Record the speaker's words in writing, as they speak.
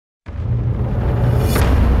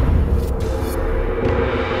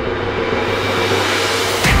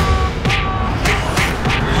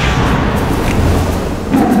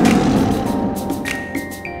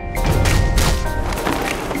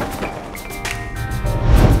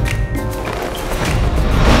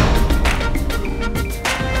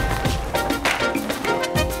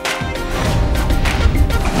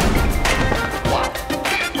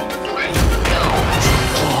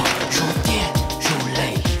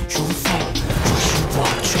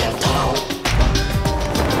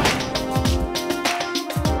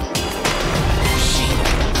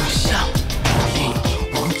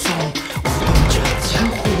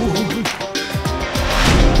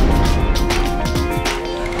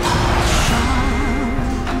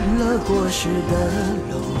时的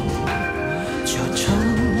龙，就成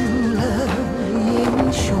了英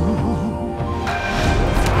雄。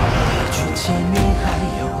也许前面还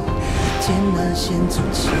有艰难险阻，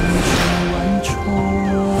千重万重。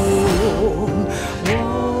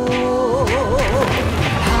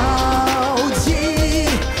豪气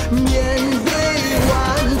面对万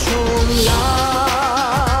重浪。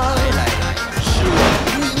来，是我无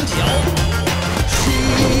影条。牺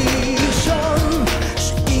牲是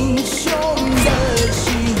英雄的信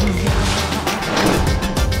仰。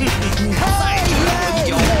再来一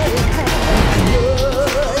热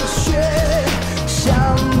血像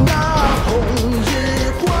那红日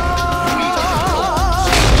光。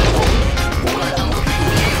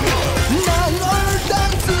男儿胆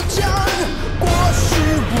自强，国士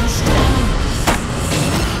无双。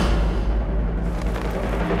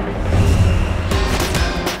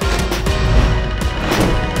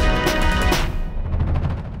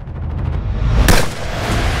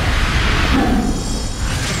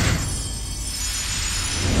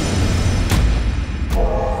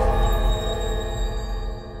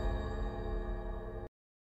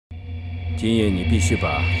今夜你必须把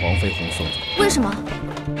黄飞鸿送走。为什么？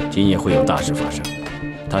今夜会有大事发生，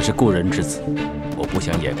他是故人之子，我不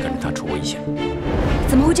想也跟着他出危险。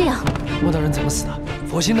怎么会这样？莫大人怎么死的？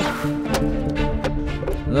佛心呢？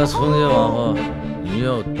那从今往后，你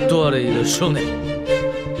又多了一个兄弟。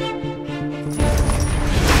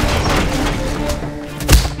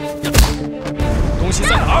东西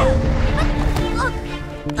在哪儿？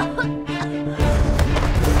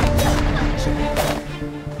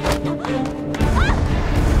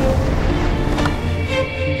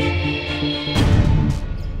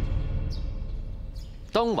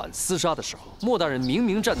当晚厮杀的时候，莫大人明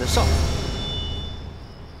明站在上风。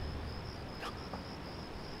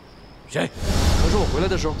谁？可是我回来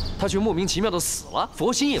的时候，他却莫名其妙的死了，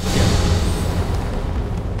佛心也不见了。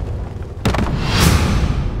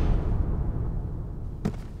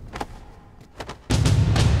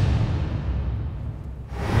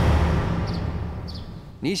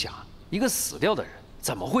你想，一个死掉的人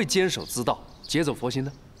怎么会监守自盗，劫走佛心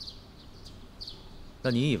呢？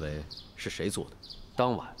那你以为是谁做的？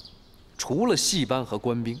当晚，除了戏班和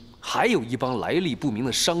官兵，还有一帮来历不明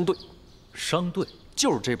的商队。商队？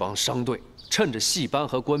就是这帮商队趁着戏班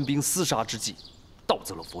和官兵厮杀之际，盗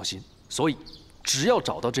走了佛心。所以，只要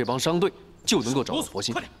找到这帮商队，就能够找到佛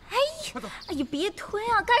心。哎呀，别推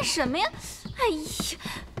啊！干什么呀？哎呀，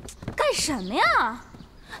干什么呀？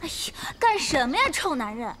哎呀，干什么呀，臭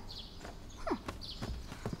男人！哼！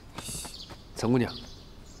岑姑娘，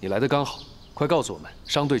你来的刚好，快告诉我们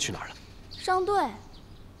商队去哪儿了？商队？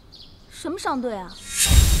什么商队啊？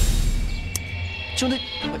就那……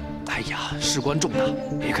哎呀，事关重大，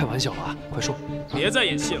别开玩笑了啊！快说！别再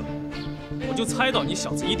演戏了，我就猜到你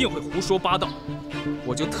小子一定会胡说八道，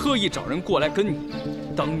我就特意找人过来跟你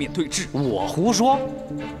当面对质。我胡说？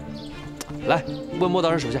来，问莫大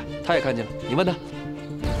人手下，他也看见了，你问他。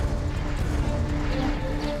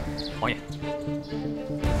王爷，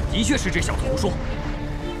的确是这小子胡说。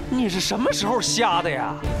你是什么时候瞎的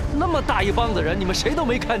呀？那么大一帮子人，你们谁都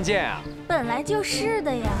没看见啊？本来就是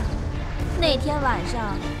的呀。那天晚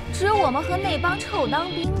上只有我们和那帮臭当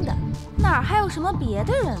兵的，哪儿还有什么别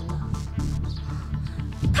的人呢？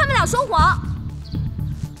他们俩说谎，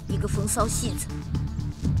一个风骚戏子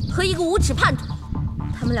和一个无耻叛徒，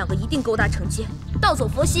他们两个一定勾搭成奸，盗走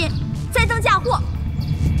佛心，栽赃嫁祸。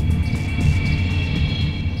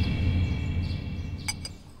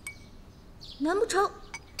难不成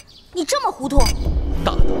你这么糊涂？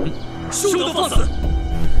大胆，休得放肆！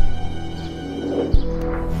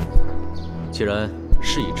既然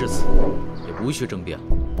事已至此，也无需争辩了。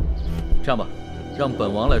这样吧，让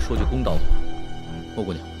本王来说句公道话。莫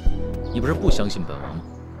姑娘，你不是不相信本王吗？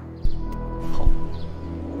好，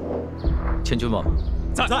千军万马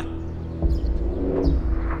在。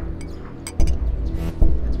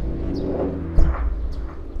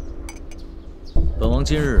本王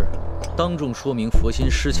今日当众说明佛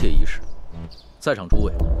心失窃一事，在场诸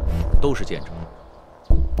位都是见证。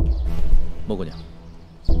莫姑娘，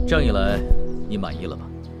这样一来，你满意了吧？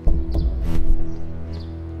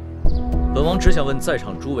本王只想问在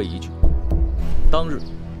场诸位一句：当日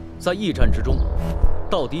在驿站之中，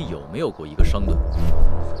到底有没有过一个商队？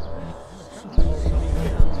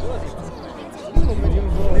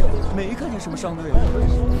没看见什么商队。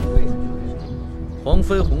黄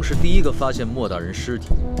飞鸿是第一个发现莫大人尸体，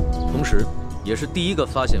同时也是第一个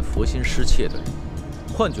发现佛心失窃的人。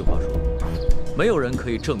换句话说，没有人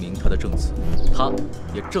可以证明他的证词，他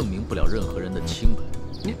也证明不了任何人的清白。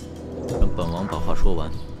你让本王把话说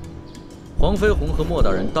完。黄飞鸿和莫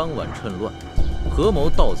大人当晚趁乱合谋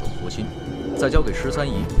盗走佛心，再交给13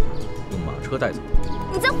姨，用马车带走。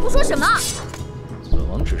你在胡说什么？本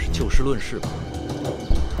王只是就事论事吧。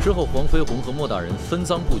之后，黄飞鸿和莫大人分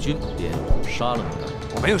赃不均，便杀了莫大人。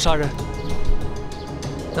我没有杀人。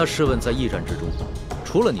那试问，在驿站之中，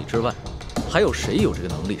除了你之外，还有谁有这个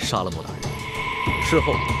能力杀了莫大人？事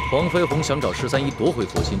后，黄飞鸿想找13姨夺回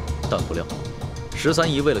佛心，但不料13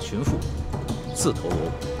姨为了群富，自投罗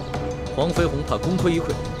网。黄飞鸿怕功亏一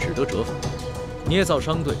篑，只得折返，捏造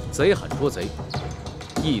商队，贼喊捉贼，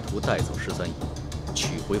意图带走13姨，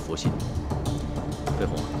取回佛心。飞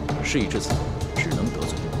鸿啊，事已至此，只能得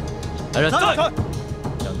罪。来人，让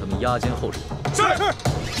他们押监候审。是。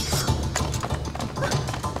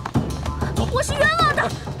我是冤枉的，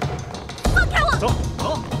放开我！走。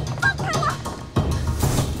放开我！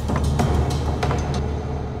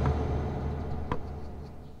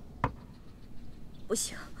不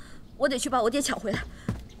行，我得去把我爹抢回来。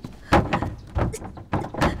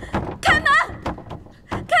开门！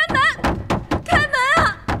开门！开门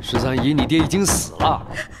啊！13姨，你爹已经死了。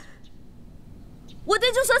我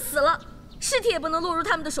爹就算死了，尸体也不能落入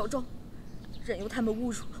他们的手中，任由他们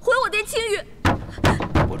侮辱，毁我爹清誉。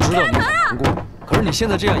我知道你很难过，可是你现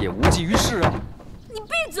在这样也无济于事啊！你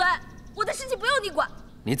闭嘴！我的事情不用你管。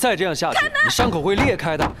你再这样下去，你伤口会裂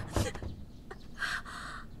开的。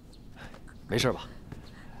没事吧？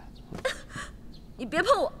你别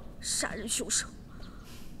碰我，杀人凶手！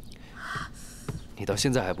你到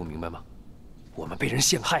现在还不明白吗？我们被人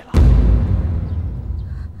陷害了。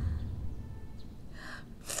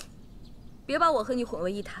别把我和你混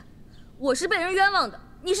为一谈，我是被人冤枉的。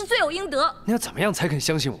你是罪有应得。你要怎么样才肯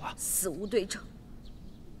相信我啊？死无对证，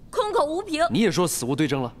空口无凭。你也说死无对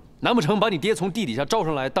证了，难不成把你爹从地底下招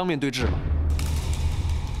上来当面对质吗？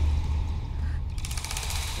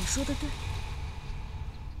你说的对，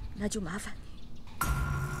那就麻烦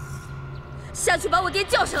你下去把我爹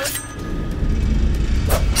叫上来。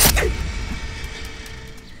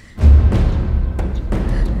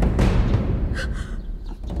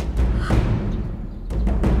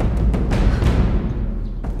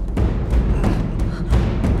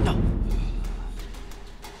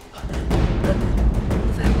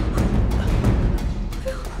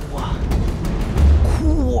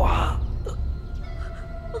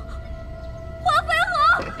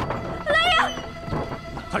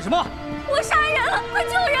干什么？我杀人了，快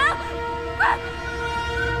救人！快！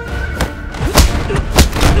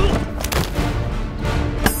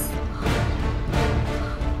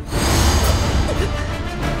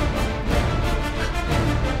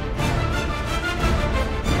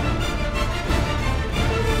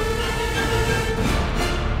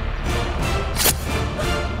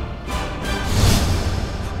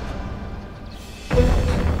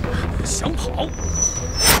想跑？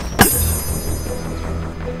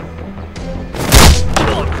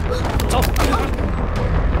走！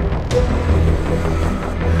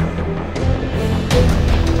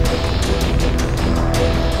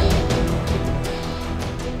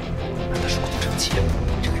难道是工程期？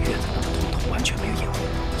这个院子那么通透，完全没有掩护。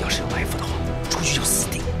要是有埋伏的话，出去就死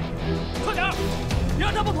定。快点，别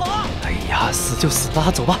让他们跑啊！哎呀，死就死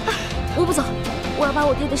吧，走吧。我不走，我要把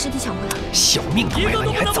我爹的尸体抢回来。小命都没了，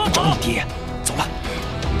你还怎么找你爹？走了，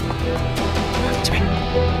这边。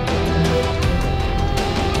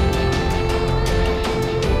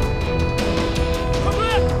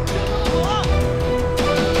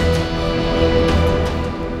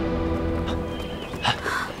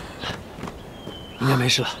应该没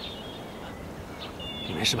事了，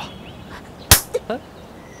你没事吧？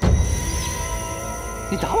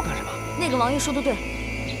你打我干什么？那个王爷说的对，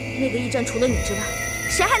那个驿站除了你之外，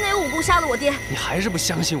谁还能有武功杀了我爹？你还是不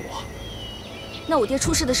相信我？那我爹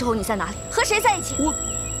出事的时候你在哪里？和谁在一起？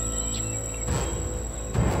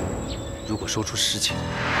如果说出实情，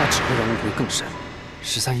那只会让误会更深。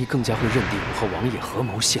13姨更加会认定我和王爷合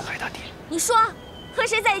谋陷害他爹。你说，和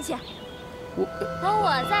谁在一起？和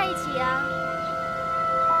我在一起呀。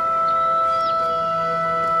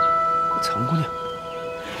陈姑娘，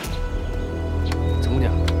陈姑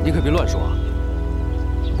娘，你可别乱说啊！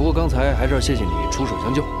不过刚才还是要谢谢你出手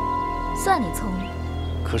相救，算你聪明。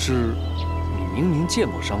可是你明明见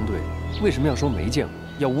过商队，为什么要说没见过，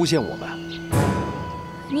要诬陷我们？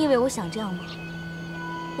你以为我想这样吗？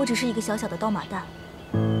我只是一个小小的刀马旦，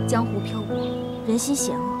江湖漂泊，人心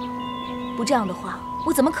险恶。不这样的话，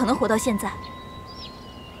我怎么可能活到现在？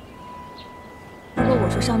如果我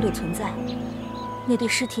说商队存在，那堆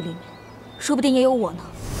尸体里面，说不定也有我呢。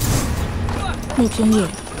那天夜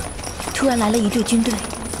里，突然来了一队军队，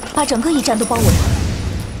把整个驿站都包围了。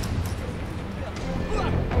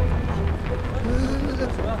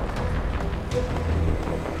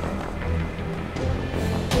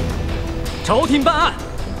朝廷办案，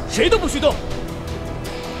谁都不许动。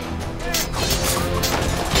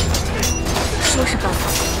说是办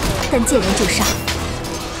法，但见人就杀。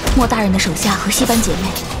莫大人的手下和戏班姐妹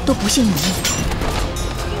都不幸殒命。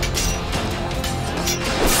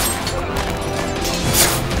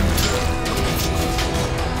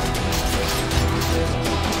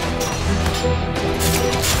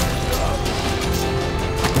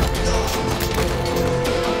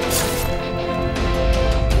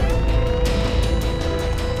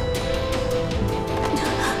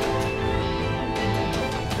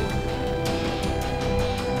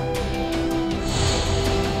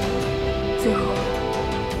最后，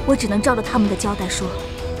我只能照着他们的交代说，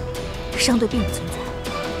商队并不存在。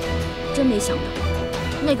真没想到，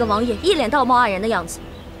那个王爷一脸道貌岸然的样子，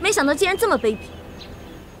没想到竟然这么卑鄙。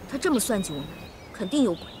他这么算计我们，肯定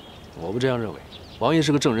有鬼。我不这样认为，王爷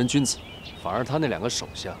是个正人君子，反而他那2个手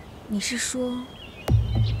下……你是说，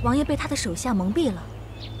王爷被他的手下蒙蔽了？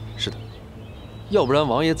是的，要不然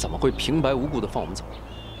王爷怎么会平白无故的放我们走？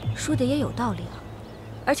说的也有道理啊，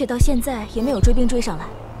而且到现在也没有追兵追上来。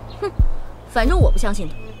哼，反正我不相信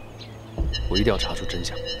他。我一定要查出真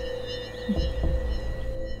相。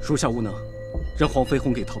属下无能，让黄飞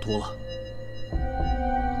鸿给逃脱了。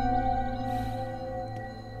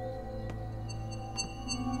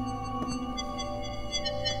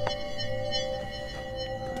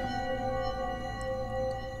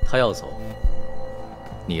他要走，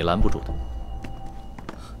你拦不住的。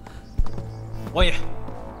王爷，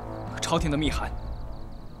朝廷的密函。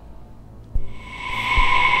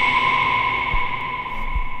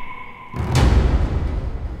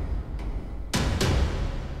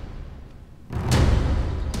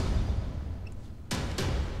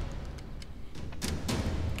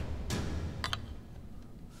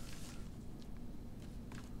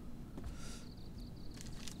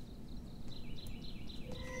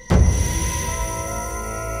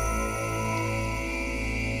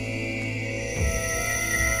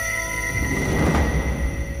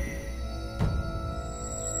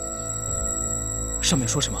上面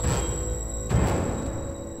说什么？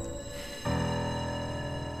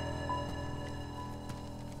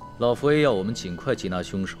老佛爷要我们尽快缉拿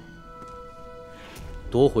凶手，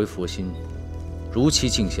夺回佛心，如期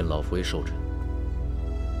进献老佛爷寿辰，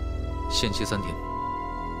限期3天，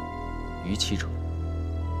逾期者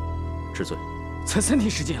治罪。才3天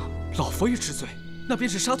时间啊！老佛爷治罪，那便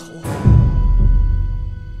是杀头。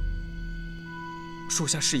属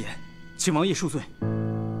下誓言，请王爷恕罪。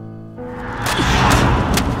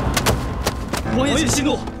王爷息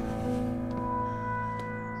怒。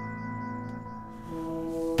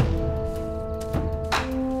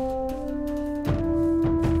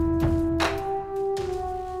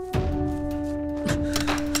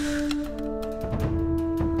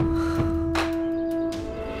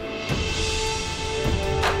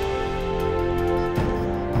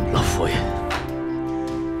老佛爷，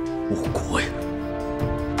无国呀！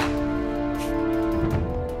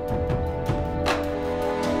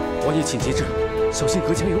王爷请节制，小心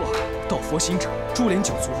隔墙有耳。道佛行者，株连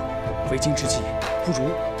九族。为今之计，不如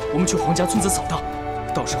我们去黄家村子扫荡，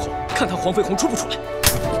到时候看他黄飞鸿出不出来。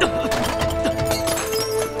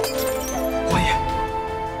王爷，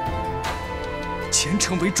前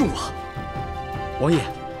程为重啊！王爷，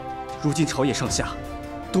如今朝野上下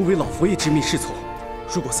都为老佛爷执迷侍从，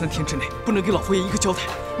如果3天之内不能给老佛爷一个交代，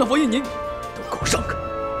那王爷您都给我让开！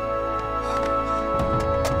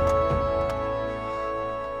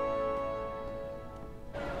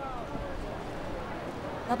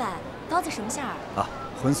老板，包子什么馅儿？啊，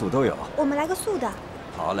荤素都有。我们来个素的。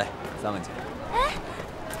好嘞，3文钱。哎，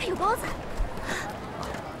还有包子。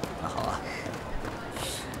那好啊。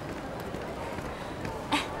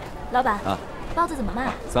哎，老板啊，包子怎么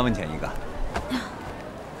卖？3文钱一个。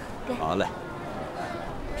给。好嘞。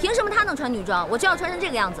凭什么他能穿女装，我就要穿成这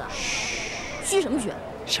个样子？嘘什么嘘？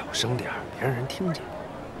小声点，别让人听见。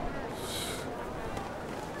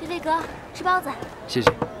菲菲哥，吃包子。谢谢。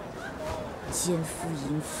奸夫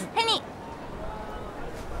淫妇！嘿你！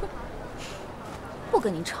不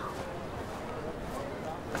跟你吵。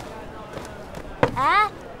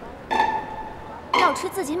哎，要吃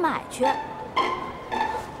自己买去，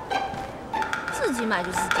自己买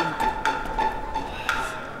就自己买。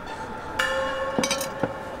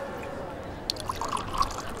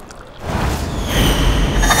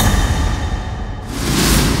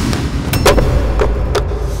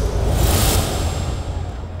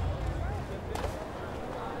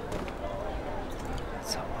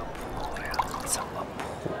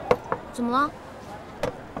怎么了？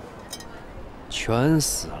全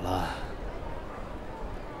死了，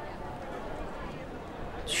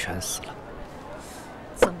全死了。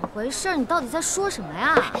怎么回事？你到底在说什么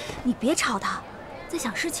呀？你别吵他，在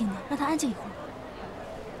想事情呢，让他安静一会儿。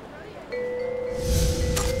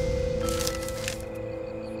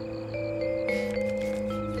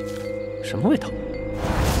什么味道？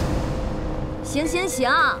行行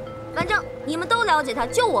行，反正你们都了解他，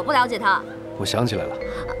就我不了解他。我想起来了，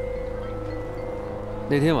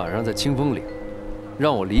那天晚上在清风岭，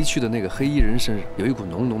让我离去的那个黑衣人身上有一股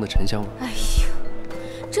浓浓的沉香味。哎呦，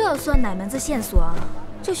这算哪门子线索啊？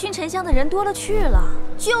这熏沉香的人多了去了。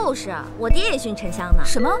就是我爹也熏沉香呢。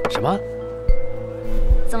什么？什么？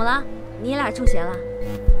怎么了？你俩中邪了？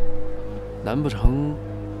难不成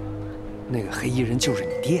那个黑衣人就是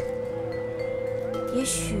你爹？也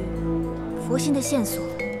许佛心的线索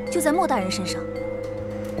就在莫大人身上。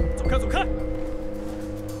走开，走开！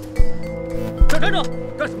站着！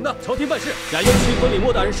干什么呢？朝廷办事，押雍清婚礼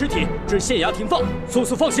莫大人尸体至县衙停放，速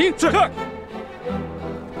速放行。是。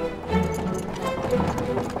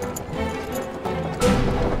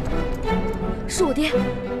是我爹。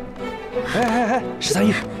哎，13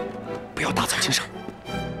爷，不要大噪轻声。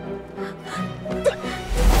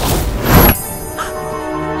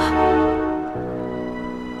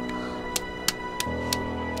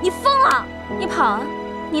你疯了！你跑啊！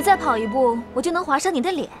你再跑一步，我就能划伤你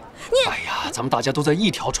的脸。你……哎呀，咱们大家都在一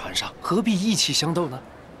条船上，何必意气相斗呢？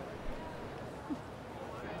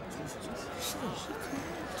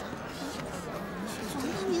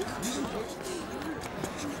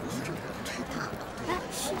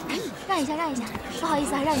让一下，让一下，不好意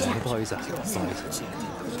思啊，让一下。不好意思啊，不好意思。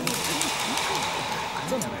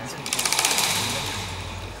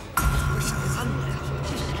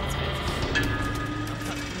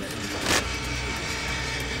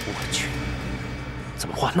我去，怎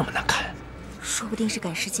么画那么难看？说不定是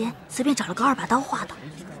赶时间，随便找了个2把刀画的。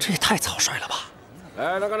这也太草率了吧！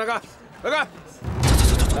哎，来看，走，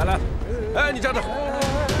来，哎，你站着。姑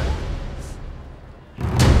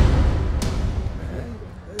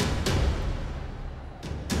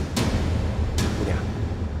娘，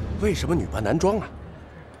为什么女扮男装啊？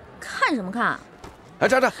看什么看？哎，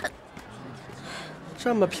站着！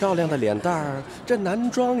这么漂亮的脸蛋儿，这男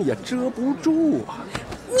装也遮不住啊！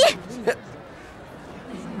你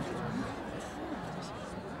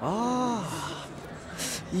啊，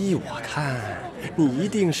依我看，你一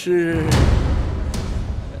定是……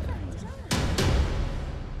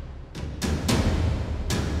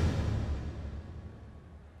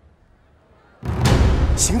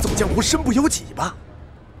行走江湖，身不由己吧？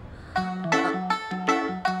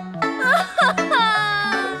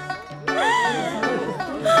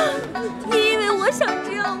你以为我想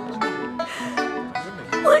这样吗？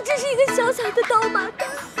我只是一个小小的刀马旦，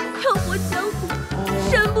漂泊江湖，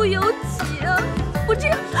身不由己啊！不这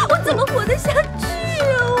样，我怎么活得下去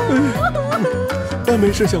啊？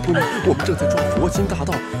没事，小姑娘，我们正在抓佛心大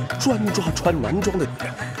盗，专抓穿男装的女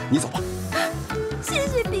人。你走吧。谢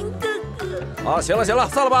谢兵哥哥。啊，行了，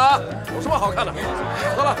散了吧啊！有什么好看的？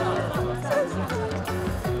散了。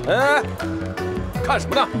哎，看什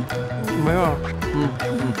么呢？没有。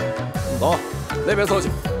走，那边搜去。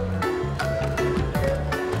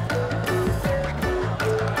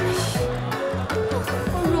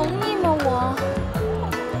好容易吗我？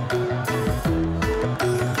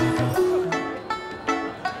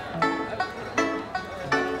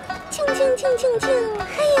庆，嘿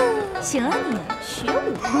呀！行啊你，学我。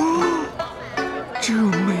这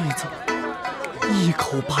妹子一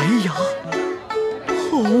口白牙，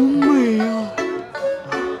好美啊！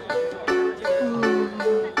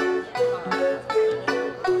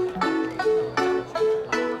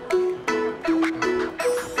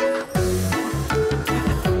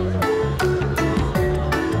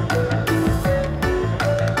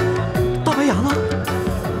大白牙呢？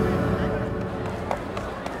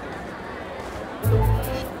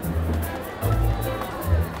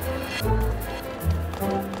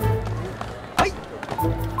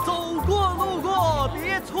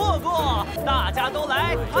大家都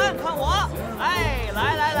来看看我！哎，来！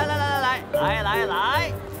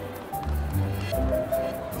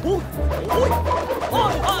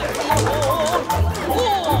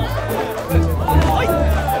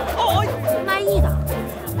卖艺的。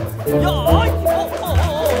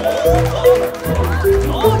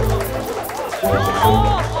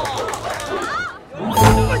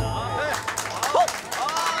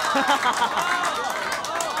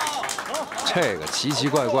这个奇奇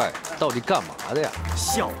怪怪，到底干嘛的呀？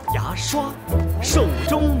小牙刷，手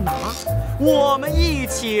中拿，我们一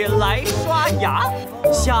起来刷牙。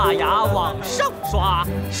下牙往上刷，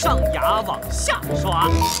上牙往下刷，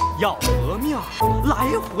咬合面来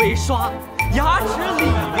回刷。牙齿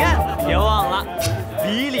里面别忘了，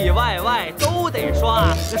里里外外都得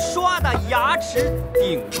刷，刷的牙齿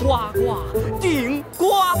顶呱呱，顶呱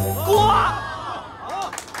呱。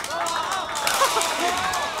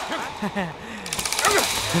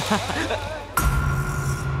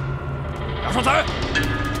杨双才，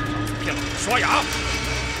骗老子刷牙，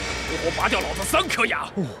活活拔掉老子3颗牙，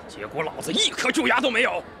结果老子1颗蛀牙都没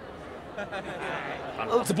有。看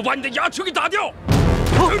老子不把你的牙齿给打掉！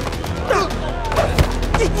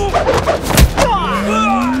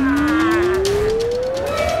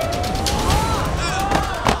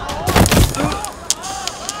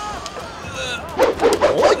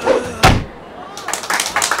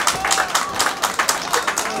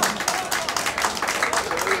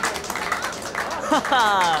哈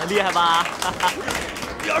哈，厉害吧？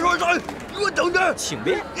杨双才，你给我等着！请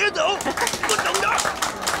便。别走，你给我等着！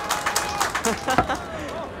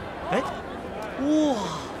哎，哇，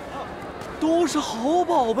都是好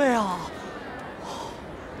宝贝啊！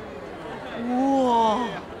哇，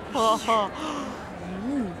哈哈，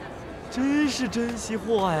真是珍稀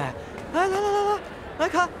货哎！来，来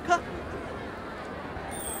看看。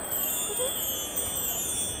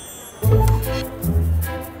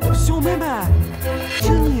小妹妹，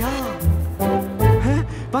是你啊！哎，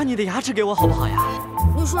把你的牙齿给我好不好呀？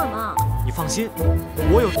你说什么？你放心，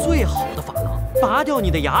我有最好的法能，拔掉你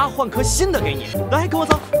的牙，换颗新的给你。来，跟我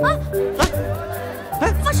走。啊，来，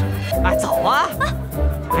哎，放手！哎，走啊！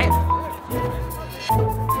哎，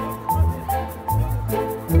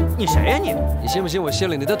你谁呀你？你信不信我卸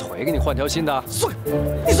了你的腿，给你换条新的？松开！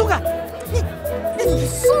你松开！你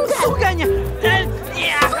松开！松开你！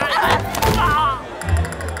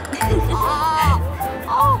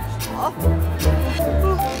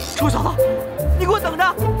臭小子，你给我等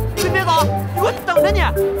着！你别走，你给我等着你！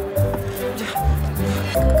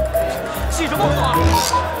起什么哄啊？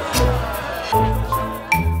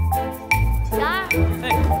小二，哎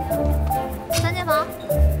，3间房。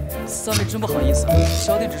3位真不好意思，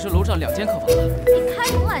小店只是楼上2间客房。你开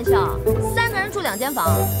什么玩笑？3个人住2间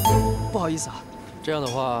房。不好意思啊。这样的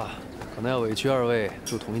话，可能要委屈2位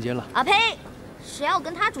住同一间了。啊呸！谁要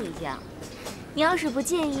跟他住一间啊？你要是不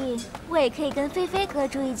介意，我也可以跟菲菲哥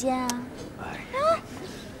住一间啊。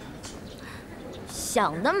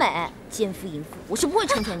想得美，奸夫淫妇，我是不会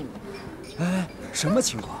成全你们的。哎，什么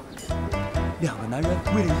情况？2个男人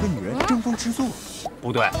为了一个女人争风吃醋？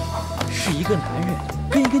不对，是一个男人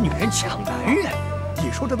跟一个女人抢男人。你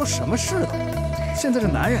说这都什么世道？现在这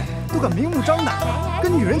男人都敢明目张胆的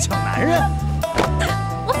跟女人抢男人。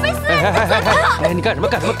我非死你！哎，你干什么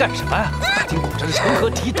呀？大庭广众的成何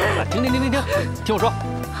体统啊！停！听我说，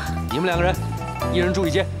你们2个人，一人住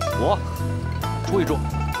一间，我住一住，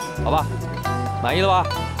好吧？满意了吧？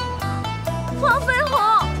黄飞鸿，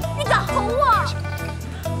你敢吼我？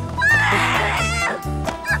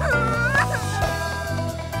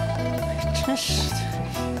真是的。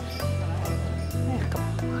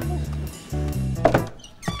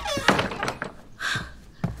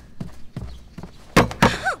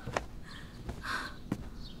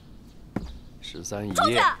13姨，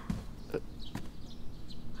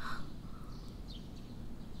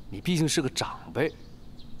你毕竟是个长辈，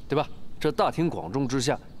对吧？这大庭广众之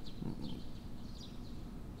下，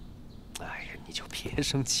哎呀，你就别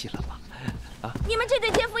生气了吧，啊！你们这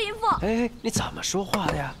对奸夫淫妇！哎，你怎么说话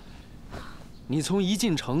的呀？你从一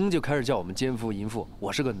进城就开始叫我们奸夫淫妇，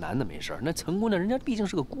我是个男的没事，那陈姑娘人家毕竟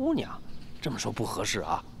是个姑娘，这么说不合适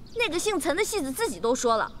啊。那个姓陈的戏子自己都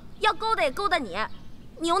说了，要勾搭也勾搭你，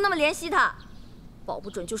你又那么怜惜他。保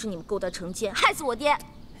不准就是你们勾搭成奸，害死我爹！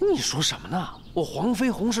你说什么呢？我黄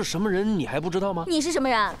飞鸿是什么人，你还不知道吗？你是什么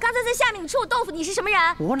人？刚才在下面你吃我豆腐，你是什么人？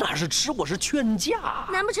我哪是吃，我是劝架。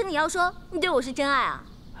难不成你要说你对我是真爱啊？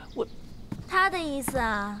我，他的意思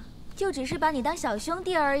啊，就只是把你当小兄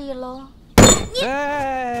弟而已喽。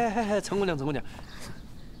哎，陈姑娘，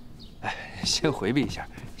哎，先回避一下，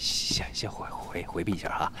先回避一下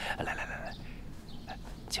啊！来，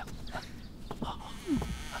请，好，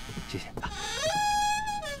谢谢啊。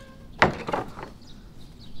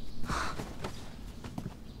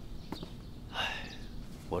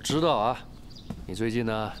我知道啊，你最近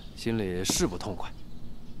呢心里是不痛快。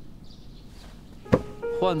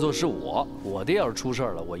换作是我爹要是出事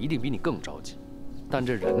了，我一定比你更着急。但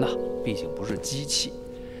这人呐，毕竟不是机器，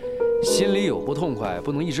心里有不痛快，不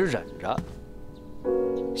能一直忍着。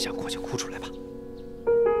想哭就哭出来吧。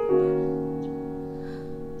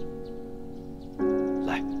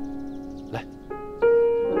来，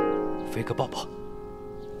飞哥抱抱。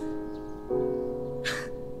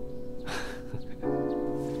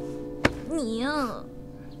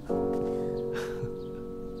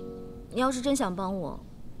你要是真想帮我，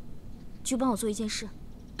就帮我做一件事。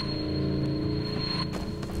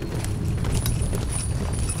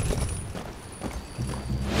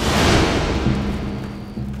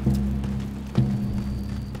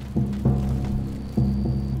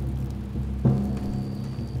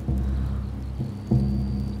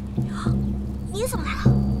你怎么来了？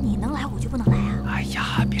你能来我就不能来啊？哎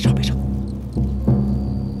呀，别吵别吵。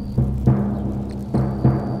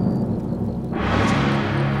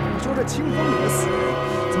你说这清风里的死人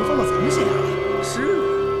怎么放到咱们县衙了？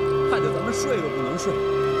是，害得咱们睡都不能睡。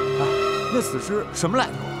哎，那死尸什么来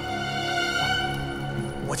头啊？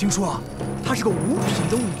我听说啊，她是个五品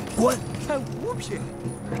的武官，才5品。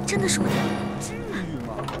真的是我的？至于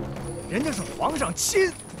吗？人家是皇上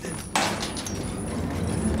亲。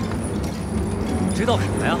知道什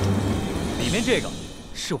么呀？里面这个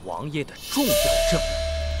是王爷的重要证物。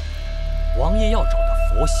王爷要找的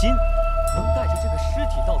佛心，能带着这个尸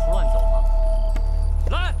体到处乱走吗？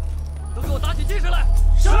来，都给我打起精神来！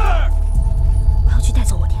是。我要去带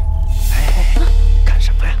走我爹。哎，干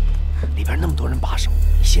什么呀？里边那么多人把守，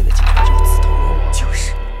你现在进去就是自投罗网。就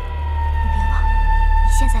是，你别忘了，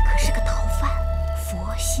你现在可是个逃犯，佛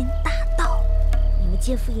心大盗。你们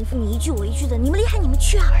奸夫淫妇，你一句我一句的，你们厉害你们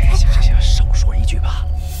去啊！哎呀，行行行，少说一句吧。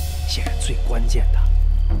现在最关键的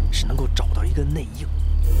是能够找到一个内应。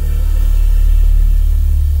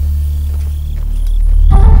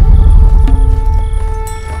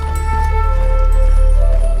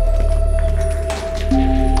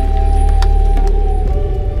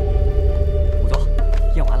仵作，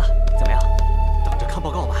验完了，怎么样？等着看报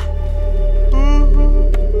告吧。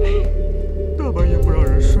大半夜不让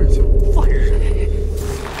人睡觉，烦人！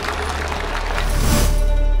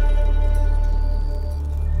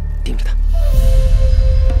盯着他。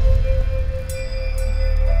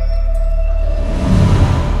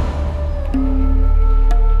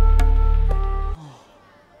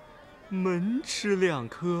门吃2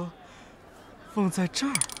颗，放在这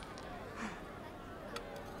儿；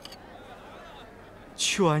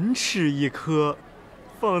全吃1颗，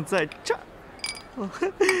放在这儿。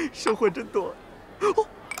收获真多。哦，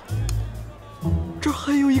这儿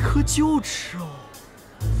还有1颗臼齿哦。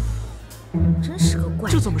真是个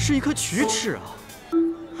怪。这怎么是1颗曲齿啊？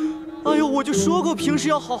哎呦，我就说过平时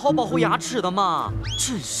要好好保护牙齿的嘛，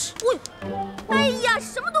真是。哎呀，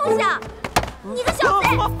什么东西啊！你个小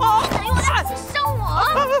贼，你敢用暗器伤我！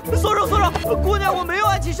松手，姑娘，我没有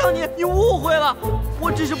暗器伤你，你误会了，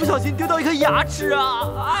我只是不小心丢到1颗牙齿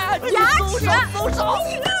啊！哎呀，牙齿，松手！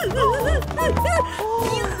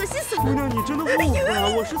你恶心死我！姑娘，你真的误会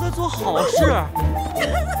了，我是在做好事。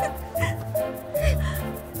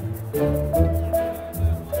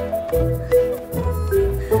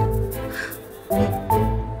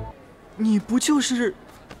你不就是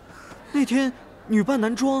那天女扮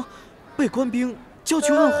男装被官兵叫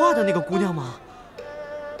去问话的那个姑娘吗？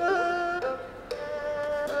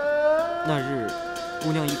那日，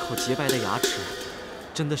姑娘一口洁白的牙齿，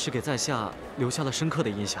真的是给在下留下了深刻的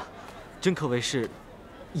印象，真可谓是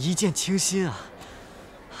一见倾心啊！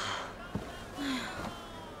哎呀，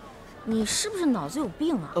你是不是脑子有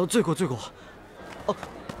病啊？罪过。哦，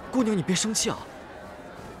姑娘你别生气啊。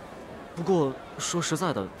不过说实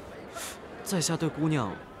在的，在下对姑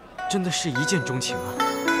娘真的是一见钟情啊。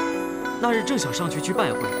那日正想上去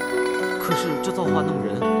拜会，可是这造化弄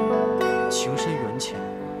人，情深缘浅。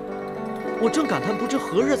我正感叹不知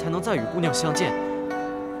何日才能再与姑娘相见，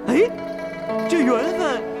哎，这缘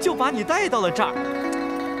分就把你带到了这儿。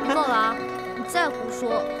够了啊！你再胡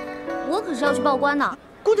说，我可是要去报官呢。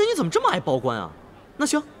姑娘，你怎么这么爱报官啊？那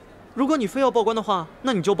行，如果你非要报官的话，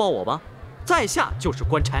那你就报我吧。在下就是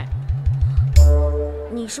官差。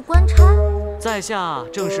你是官差？在下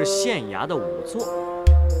正是县衙的仵作。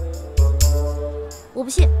我不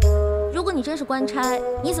信，如果你真是官差，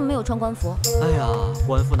你怎么没有穿官服？哎呀，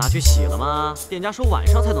官服拿去洗了吗？店家说晚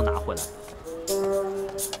上才能拿回来。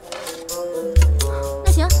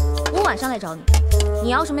那行，我晚上来找你。你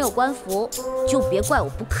要是没有官服，就别怪我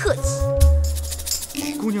不客气。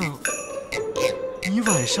姑娘，你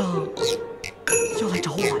晚上要来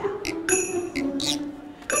找我呀？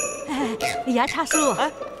牙叉叔，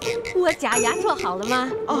哎，我假牙做好了吗？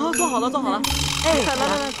啊，做好了。哎，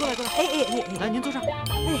来，过来。哎，来，您坐这儿。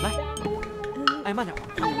来，哎，慢点。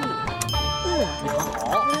你躺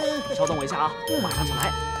好，稍等我一下啊，马上就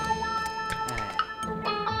来。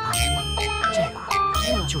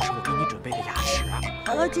这个就是我给你准备的牙齿。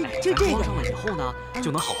就这个。装上了以后呢，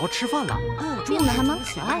就能好好吃饭了。变得还蛮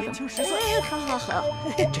可爱的。年轻10岁。好。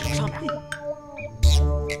这种上面。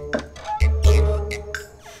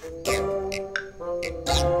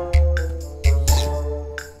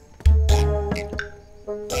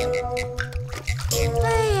哎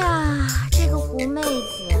呀，这个狐妹子，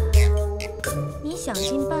你想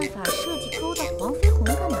尽办法设计勾搭黄飞鸿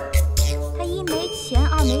干嘛？他1没钱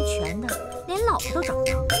，2没权的，连老婆都找不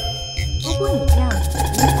到。不过你这样子，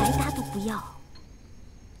连白搭都不要。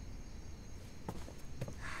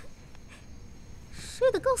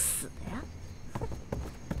睡得够死的呀！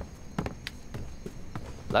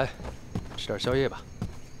来，吃点宵夜吧。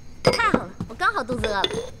太好了，我刚好肚子饿了。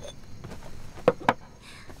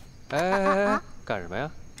哎，干什么呀？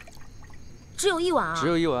只有一碗啊？只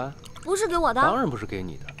有一碗？不是给我的？当然不是给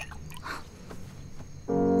你的。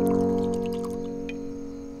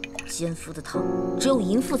奸夫的汤只有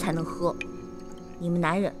淫妇才能喝，你们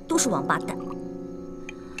男人都是王八蛋，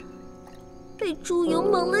被猪油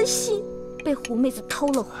蒙了心，被狐妹子偷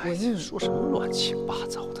了魂。说什么乱七八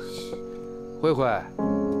糟的？慧慧，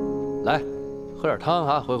来，喝点汤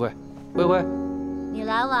啊，慧慧，慧慧。你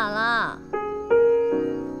来晚了。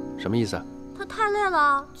什么意思啊？他太累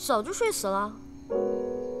了，早就睡死了。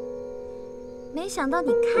没想到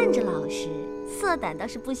你看着老实，色胆倒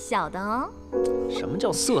是不小的哦。什么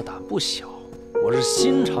叫色胆不小？我是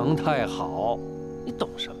心肠太好，你懂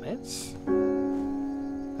什么呀？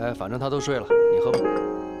哎，反正他都睡了，你喝吧。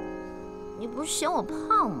你不是嫌我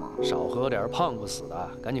胖吗？少喝点，胖不死的。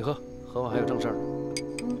赶紧喝，喝完还有正事儿。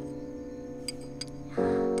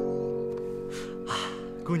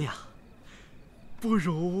姑娘，不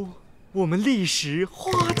如我们立时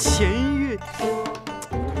花前月。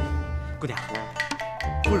姑娘，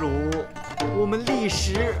不如我们立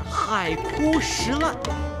时海枯石烂，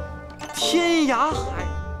天涯海。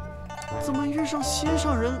怎么遇上心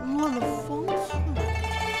上人乱了方寸？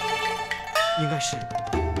应该是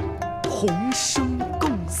同生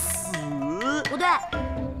共死。不对，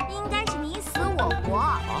应该是你死我活。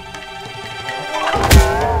啊！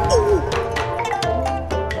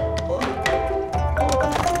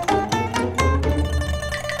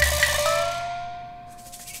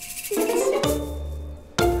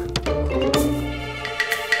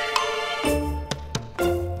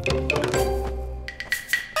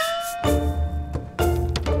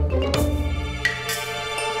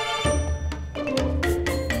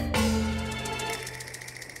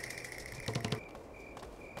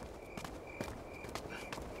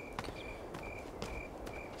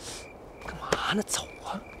那走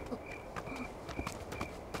啊！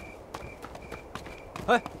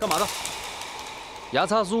哎，干嘛的？牙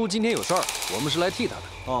擦苏今天有事儿，我们是来替他的。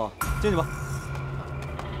哦，进去吧。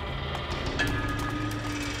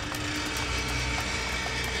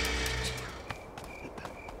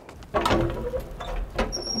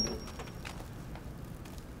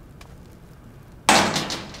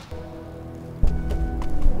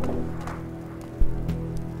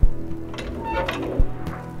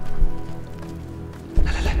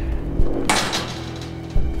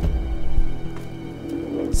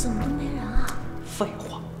废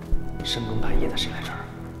话，深更半夜的谁来这儿？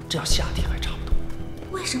这要夏天还差不多。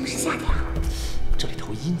为什么是夏天啊？这里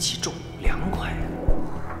头阴气重，凉快呀。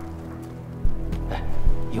哎，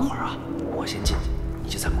一会儿啊，我先进去，你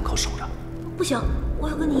就在门口守着。不行，我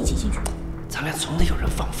要跟你一起进去。咱俩总得有人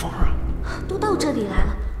放风啊。都到这里来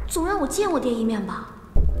了，总让我见我爹一面吧。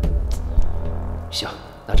行，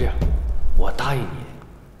那这样，我答应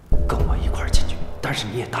你，跟我一块儿进去，但是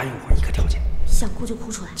你也答应我一个条件。想哭就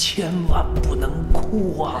哭出来，千万不能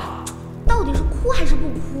哭啊！到底是哭还是不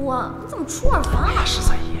哭啊？你怎么出尔反尔？十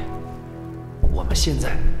三姨，我们现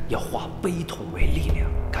在要化悲痛为力量，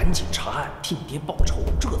赶紧查案，替你爹报仇，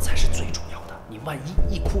这才是最主要的。你万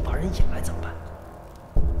一一哭把人引来怎么办？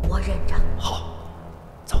我忍着。好，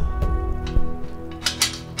走。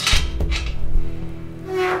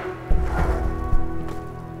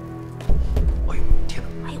哎呦天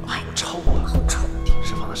哪！哎呦，好臭啊！好臭！顶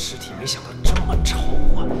身房的尸体，没想到这么臭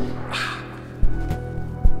啊！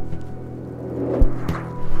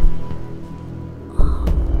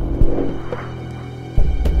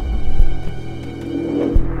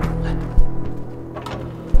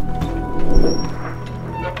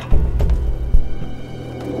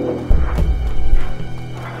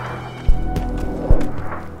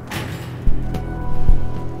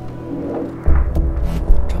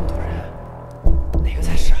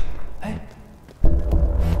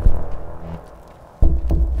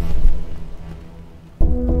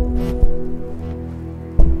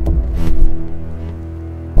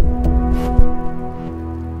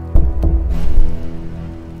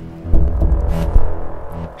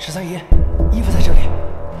十三姨，衣服在这里，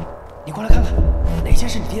你过来看看，哪件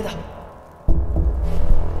是你爹的？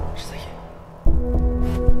十三姨，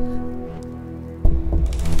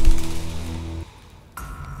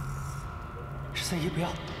十三姨不要！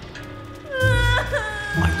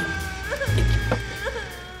哎呀，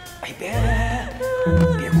哎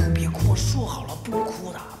别哭，我说好了不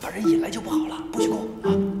哭的，把人引来就不好了，不许哭啊！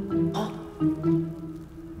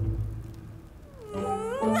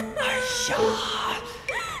哎呀！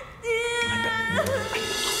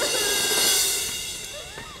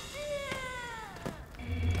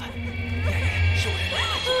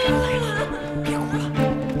有人来了，别哭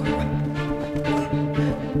了。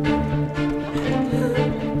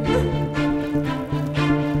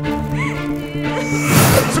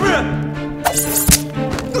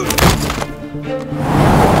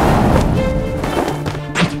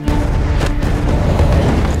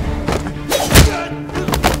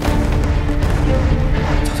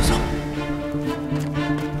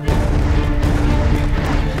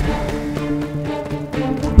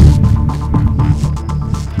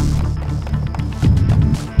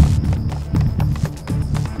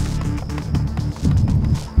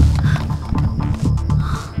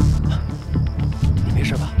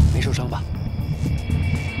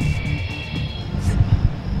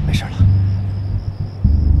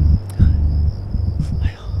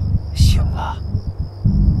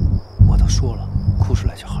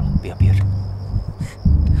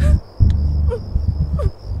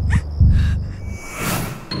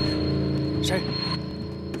谁？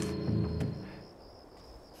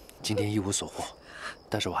今天一无所获，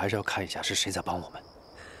但是我还是要看一下是谁在帮我们。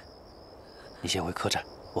你先回客栈，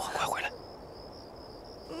我很快回来。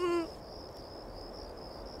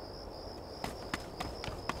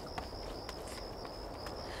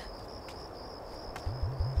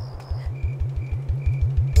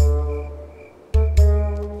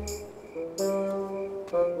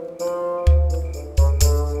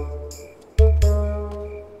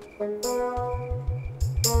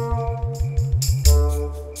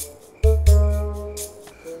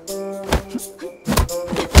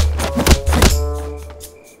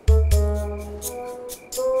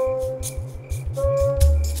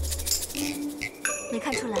 没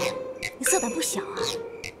看出来，你色胆不小啊！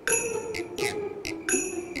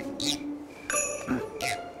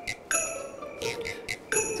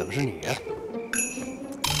怎么是你呀？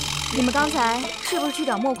你们刚才是不是去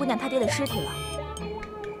找莫姑娘她爹的尸体了？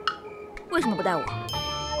为什么不带我？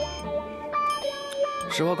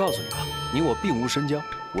实话告诉你吧，你我并无深交，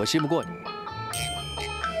我信不过你。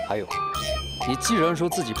还有，你既然说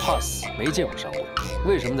自己怕死，没见过上位，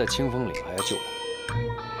为什么在清风岭还要救我？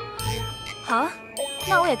好啊，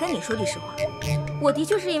那我也跟你说句实话，我的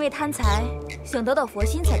确是因为贪财，想得到佛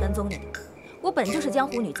心才跟踪你的。我本就是江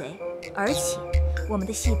湖女贼，而且我们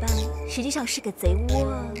的戏班实际上是个贼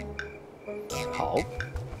窝。好，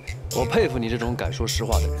我佩服你这种敢说实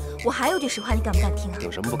话的人。我还有句实话，你敢不敢听啊？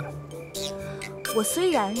有什么不敢？我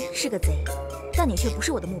虽然是个贼，但你却不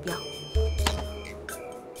是我的目标。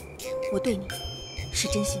我对你是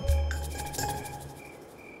真心的。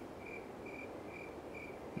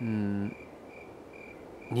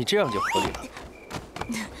你这样就合理了。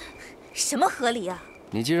什么合理啊？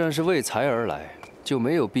你既然是为财而来，就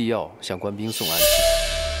没有必要向官兵送暗器。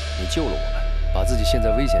你救了我们，把自己陷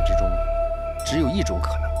在危险之中，只有一种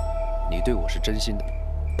可能，你对我是真心的。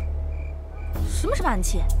什么暗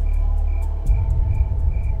器？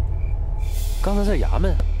刚才在衙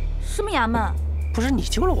门。什么衙门？不是你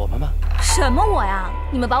救了我们吗？什么我呀？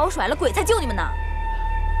你们把我甩了，鬼才救你们呢！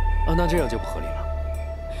啊，那这样就不合理了。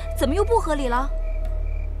怎么又不合理了？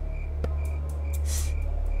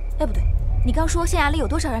哎，不对，你刚说县衙里有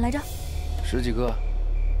多少人来着？10几个。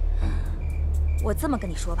我这么跟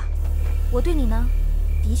你说吧，我对你呢，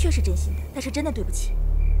的确是真心的，但是真的对不起，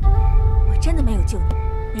我真的没有救你。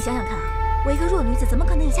你想想看啊，我一个弱女子，怎么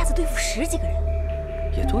可能一下子对付10几个人？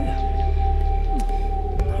也对呀。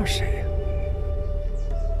那是谁呀？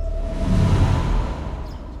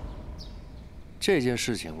这件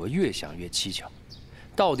事情我越想越蹊跷，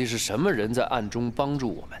到底是什么人在暗中帮助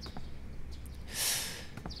我们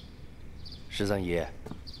？13爷，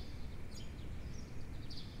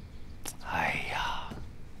哎呀，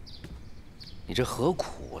你这何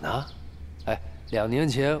苦呢？哎，2年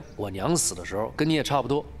前我娘死的时候，跟你也差不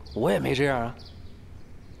多，我也没这样啊。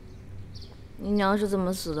你娘是怎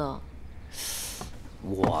么死的？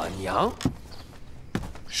我娘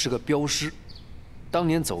是个镖师，当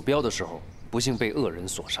年走镖的时候，不幸被恶人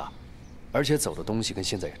所杀，而且走的东西跟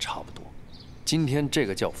现在也差不多。今天这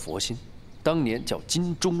个叫佛心，当年叫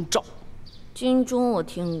金钟罩。金钟我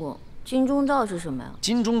听过，金钟罩是什么呀？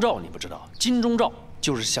金钟罩你不知道？金钟罩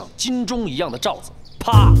就是像金钟一样的罩子，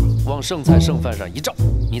啪往剩菜剩饭上一罩，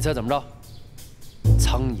你猜怎么着？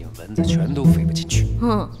苍蝇蚊子全都飞不进去。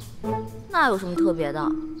那有什么特别的？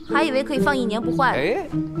还以为可以放1年不坏。哎，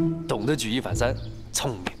懂得举一反三，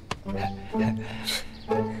聪明。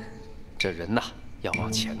这人呐，要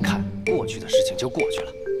往前看，过去的事情就过去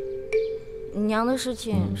了。你娘的事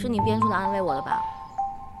情是你编出来安慰我的吧？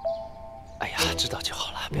哎呀，知道就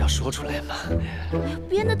好了，不要说出来嘛。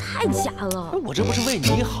编得太假了。我这不是为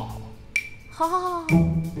你好。好，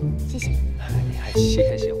谢谢。你还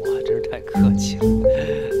谢谢我，真是太客气了。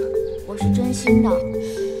我是真心的。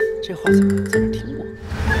这话怎么在这听过？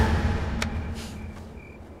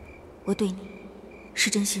我对你是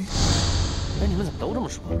真心的。哎，你们怎么都这么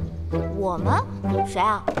说？我们？谁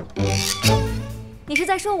啊？你是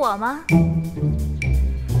在说我吗？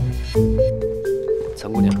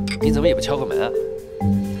陈姑娘，你怎么也不敲个门啊？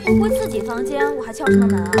我回自己房间，我还敲什么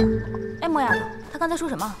门啊？哎，莫丫头，他刚才说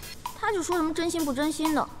什么？他就说什么真心不真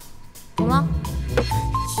心的，怎么了？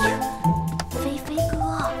飞飞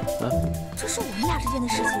哥，这是我们俩之间的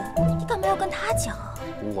事情，你干嘛要跟他讲啊？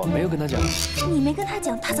我没有跟他讲。你没跟他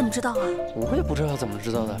讲，他怎么知道啊？我也不知道怎么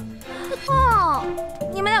知道的。哦，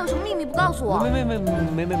你们俩有什么秘密不告诉我？没秘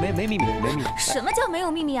密。什么叫没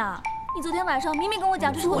有秘密啊？你昨天晚上明明跟我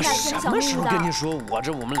讲这是我们俩之间的小秘密的。我什么时候跟你说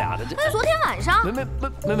我们俩的这？昨天晚上。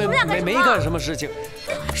没干什么事情。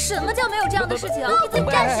什么叫没有这样的事情？你自己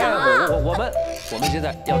干啥啊？我们现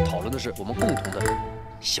在要讨论的是我们共同的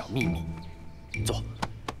小秘密。坐。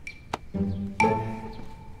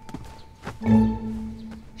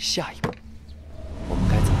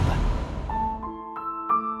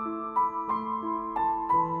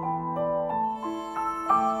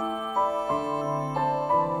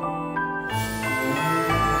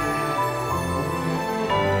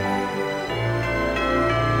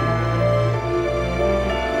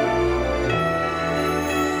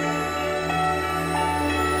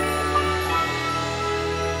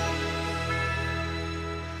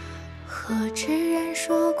和知人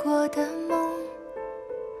说过的梦，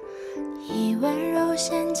以温柔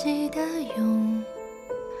献祭的勇，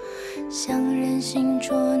像人形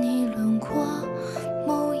捉你轮廓，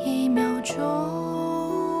某一秒钟。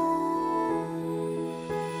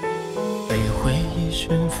被回忆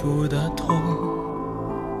驯服的痛，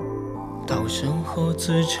到身后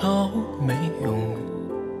自嘲没用，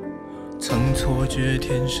曾错觉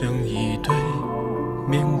天生一对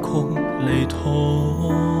面孔雷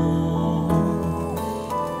同，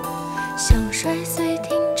像摔碎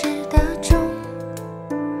停止的钟，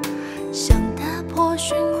想打破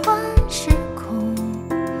循环时空，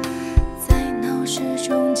在闹市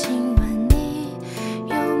中亲吻你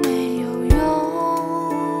有没有用？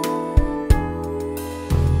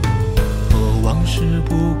和往事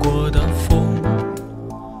不过的风，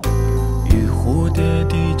与蝴蝶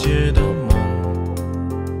缔结的梦，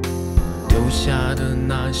留下的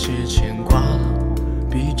那些牵挂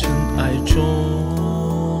比尘埃重。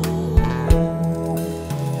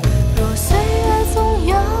若岁月总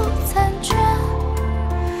有残缺，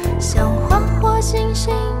像花或星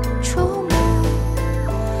星触摸，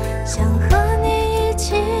想和你一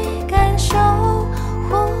起感受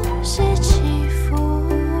呼吸起伏，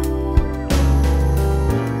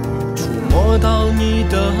触摸到你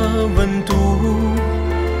的温度，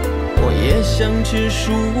我也想结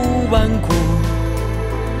束顽固，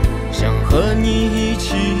想和你一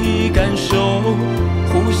起感受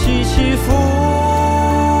呼吸起伏。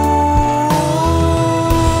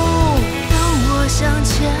让我向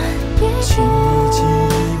前一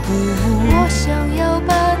步，我想要把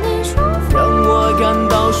你舒服，让我感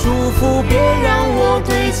到舒服，别让我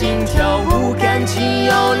对镜跳舞，感情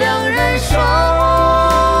要两人守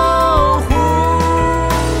护。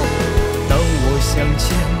当我向前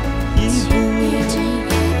一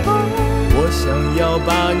步，我想要把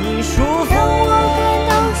你舒服，让我感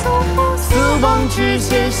到舒服，死亡之前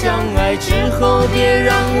相爱之后，别让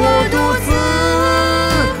我独自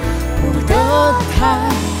活得太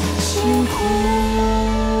辛苦。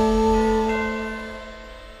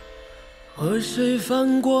和谁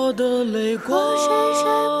翻过的泪光，和谁睡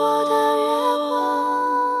过的月光，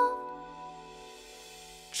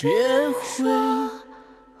别回